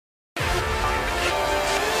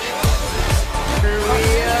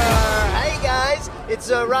It's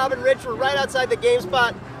Rob and Rich. We're right outside the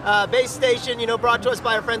GameSpot base station, you know, brought to us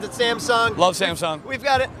by our friends at Samsung. Love Samsung. We've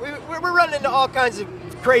got it. We're running into all kinds of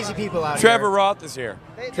crazy people out Trevor here. Roth is here.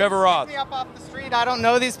 Trevor Roth. Me up off the street. I don't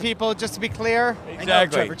know these people, just to be clear. Exactly. I know,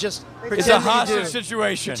 Trevor, just It's a hostage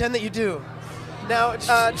situation. Pretend that you do. Now,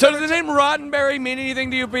 so does the name Roddenberry mean anything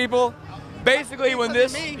to you people? Basically, when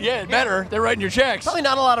this, better. They're writing your checks. Probably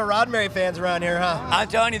not a lot of Roddenberry fans around here, huh? I'm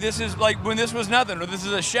telling you, this is like when this was nothing. This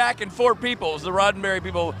is a shack and 4 people. The Roddenberry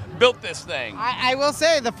people built this thing. I will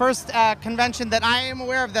say the first convention that I am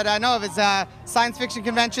aware of, that I know of, is a science fiction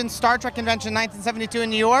convention, Star Trek convention, 1972 in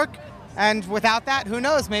New York. And without that, who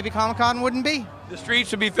knows? Maybe Comic-Con wouldn't be. The streets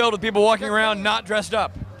would be filled with people walking around not dressed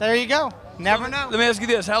up. There you go. Never know. Let me ask you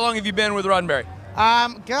this: how long have you been with Roddenberry?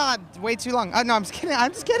 God, way too long. No, I'm just kidding.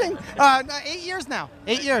 I'm just kidding. 8 years now.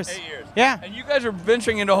 8 years. 8 years. Yeah. And you guys are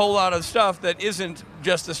venturing into a whole lot of stuff that isn't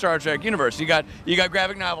just the Star Trek universe. You got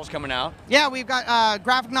graphic novels coming out. Yeah, we've got a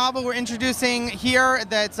graphic novel we're introducing here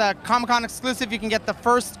that's a Comic-Con exclusive. You can get the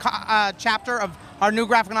first chapter of our new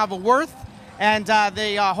graphic novel, Worth. And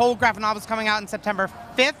the whole graphic novel is coming out on September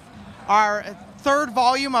 5th. Our 3rd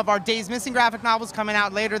volume of our Days Missing graphic novel is coming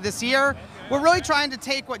out later this year. We're really trying to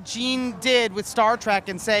take what Gene did with Star Trek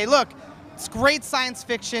and say, look, it's great science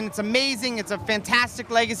fiction, it's amazing, it's a fantastic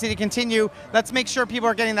legacy to continue. Let's make sure people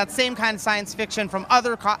are getting that same kind of science fiction from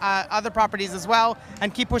other properties as well,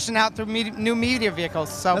 and keep pushing out through new media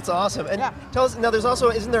vehicles. So that's awesome. And tell us, now there's also,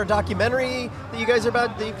 isn't there a documentary that you guys are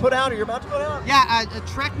that you put out, or you're about to put out? Yeah,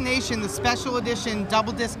 Trek Nation, the special edition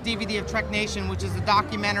double disc DVD of Trek Nation, which is a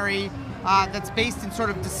documentary that's based in sort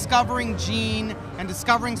of discovering Gene and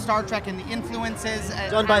discovering Star Trek and the influences.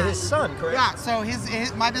 Done by his son, correct? Yeah, so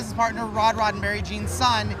my business partner, Rod Roddenberry, Gene's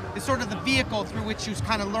son, is sort of the vehicle through which you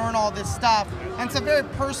kind of learn all this stuff. And it's a very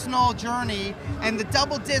personal journey, and the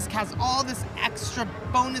double disc has all this extra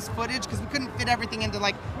bonus footage because we couldn't fit everything into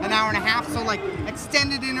like an hour and a half, so like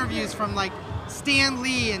extended interviews from like Stan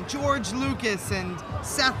Lee and George Lucas and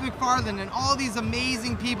Seth MacFarlane and all these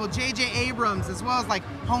amazing people, J.J. Abrams, as well as like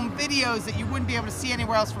home videos that you wouldn't be able to see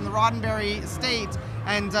anywhere else from the Roddenberry estate.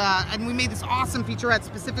 And we made this awesome featurette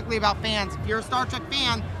specifically about fans. If you're a Star Trek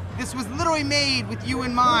fan, this was literally made with you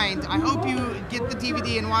in mind. I hope you get the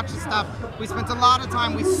DVD and watch the stuff. We spent a lot of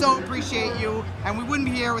time. We so appreciate you, and we wouldn't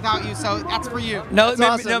be here without you, so that's for you. No,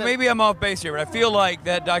 maybe I'm off base here, but I feel like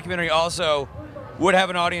that documentary also would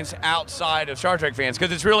have an audience outside of Star Trek fans,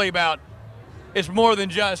 because it's really about, it's more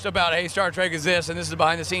than just about, hey, Star Trek is this and this is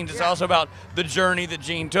behind the scenes. It's also about the journey that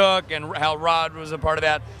Gene took and how Rod was a part of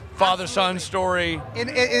that father-son story. It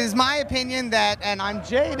is my opinion that, and I'm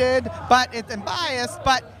jaded, and biased,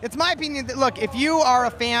 but it's my opinion that, look, if you are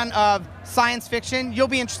a fan of science fiction, you'll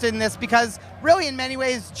be interested in this, because really in many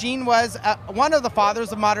ways Gene was one of the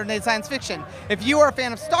fathers of modern day science fiction. If you are a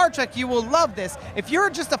fan of Star Trek, you will love this. If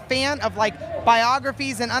you're just a fan of like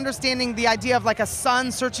biographies and understanding the idea of like a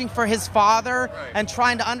son searching for his father and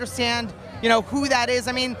trying to understand, you know, who that is.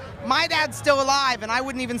 I mean, my dad's still alive, and I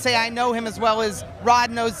wouldn't even say I know him as well as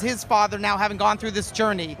Rod knows his father now, having gone through this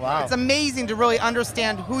journey. Wow. It's amazing to really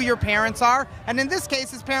understand who your parents are. And in this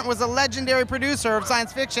case, his parent was a legendary producer of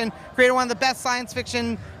science fiction, created one of the best science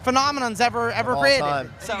fiction phenomenons ever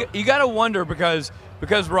created. So you got to wonder, because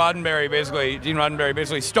Roddenberry basically, Gene Roddenberry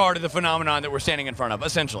basically started the phenomenon that we're standing in front of,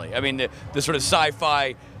 essentially. I mean, the sort of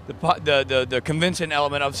sci-fi, the convention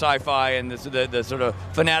element of sci-fi and the sort of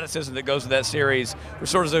fanaticism that goes with that series was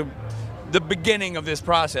sort of the beginning of this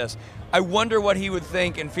process. I wonder what he would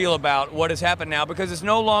think and feel about what has happened now, because it's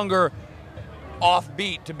no longer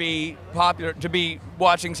offbeat to be popular, to be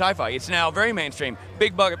watching sci-fi. It's now very mainstream.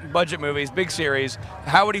 Big budget movies, big series.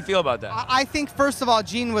 How would he feel about that? I think, first of all,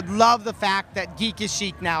 Gene would love the fact that geek is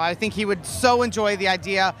chic now. I think he would so enjoy the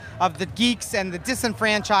idea of the geeks and the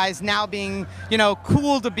disenfranchised now being, you know,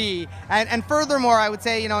 cool to be. And furthermore, I would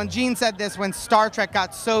say, you know, and Gene said this when Star Trek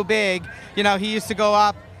got so big, you know, he used to go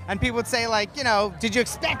up and people would say, like, you know, did you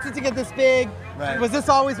expect it to get this big? Right. Was this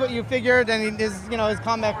always what you figured? And his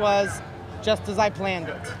comeback was, just as I planned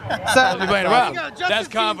it. So that's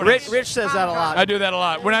confidence. Rich says that a lot. I do that a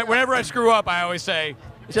lot. Whenever I screw up, I always say,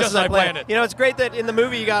 just as I planned it. You know, it's great that in the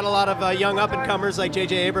movie you got a lot of young up-and-comers like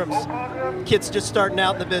J.J. Abrams. Kids just starting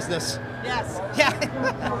out in the business. Yes. Yeah.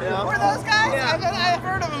 You know? Who are those guys? Yeah. I've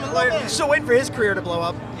heard of them a little bit. Still waiting for his career to blow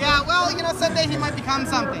up. Yeah, well, you know, someday he might become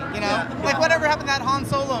something, you know? Yeah. Like whatever happened to that Han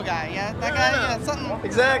Solo guy, yeah? That guy, yeah, something.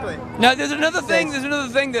 Exactly. Now, there's another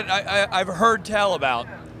thing that I've heard tell about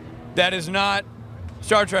that is not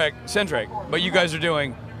Star Trek centric, but you guys are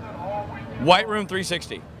doing White Room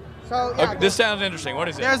 360. So, yeah, this sounds interesting. What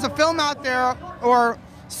is it? There's a film out there, or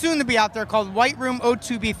soon to be out there, called White Room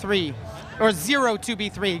O2B3. or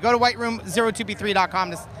 02B3. Go to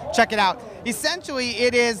whiteroom02b3.com to check it out. Essentially,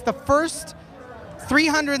 it is the first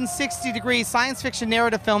 360-degree science fiction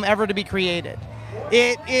narrative film ever to be created.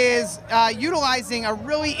 It is utilizing a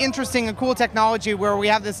really interesting and cool technology where we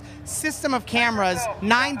have this system of cameras,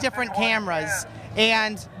 9 different cameras,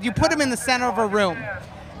 and you put them in the center of a room.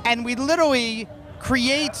 And we literally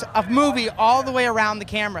create a movie all the way around the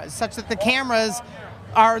cameras, such that the cameras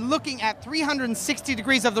are looking at 360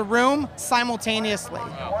 degrees of the room simultaneously.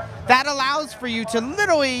 That allows for you to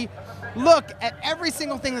literally look at every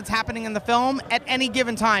single thing that's happening in the film at any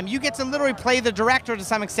given time. You get to literally play the director to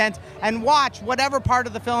some extent and watch whatever part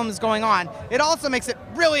of the film is going on. It also makes it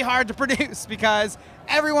really hard to produce because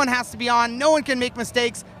everyone has to be on, no one can make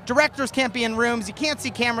mistakes, directors can't be in rooms, you can't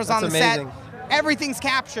see cameras on the amazing. set. Everything's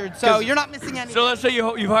captured, so you're not missing anything. So let's say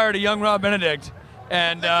you've hired a young Rob Benedict,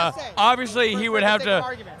 and obviously he would have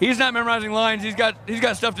to. He's not memorizing lines. He's got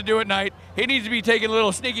stuff to do at night. He needs to be taking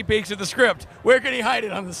little sneaky peeks at the script. Where can he hide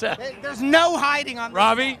it on the set? There's no hiding on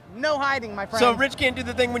Robbie? this. No hiding, my friend. So Rich can't do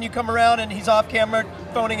the thing when you come around and he's off camera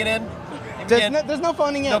phoning it in? There's no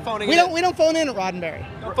phoning in. No phoning we in. We don't phone in at Roddenberry.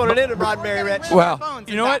 Don't phone it in at Roddenberry, Rich. Well,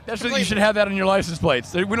 you know what? That's what you should have that on your license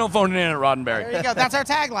plates. We don't phone it in at Roddenberry. There you go. That's our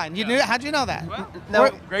tagline. You knew? How'd you know that? No,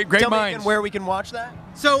 Great tell me minds. again where we can watch that?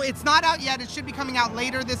 So it's not out yet. It should be coming out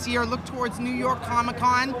later this year. Look towards New York Comic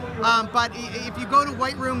Con. But if you go to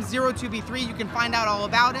White Room 02B3, you can find out all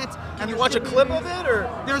about it. Can you watch a clip of it, or?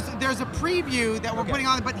 There's a preview that we're putting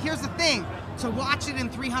on. But here's the thing: to watch it in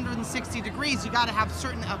 360 degrees, you got to have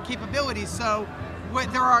certain capabilities. So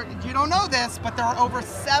you don't know this, but there are over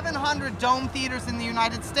 700 dome theaters in the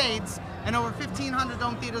United States and over 1,500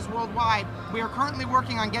 dome theaters worldwide. We are currently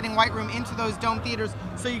working on getting White Room into those dome theaters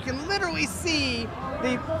so you can literally see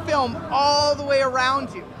the film all the way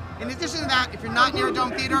around you. In addition to that, if you're not near a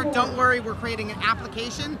dome theater, don't worry, we're creating an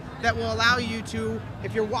application that will allow you to,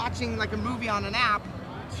 if you're watching like a movie on an app,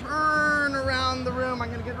 turn around the room. I'm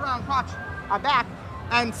gonna get around, watch, I'm back,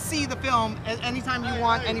 and see the film at any time you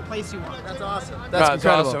want, any place you want. That's awesome. That's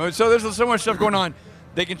incredible. Awesome. So there's so much stuff going on.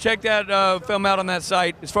 They can check that film out on that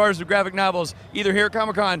site. As far as the graphic novels, either here at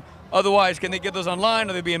Comic-Con, otherwise, can they get those online?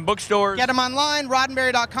 Or they be in bookstores? Get them online,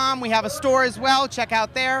 roddenberry.com. We have a store as well. Check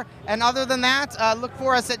out there. And other than that, look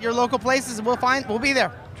for us at your local places, and we'll be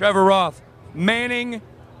there. Trevor Roth, manning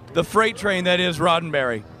the freight train that is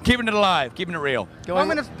Roddenberry. Keeping it alive, keeping it real.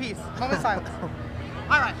 Moment of peace, moment of silence.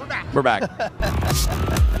 All right, we're back. We're back.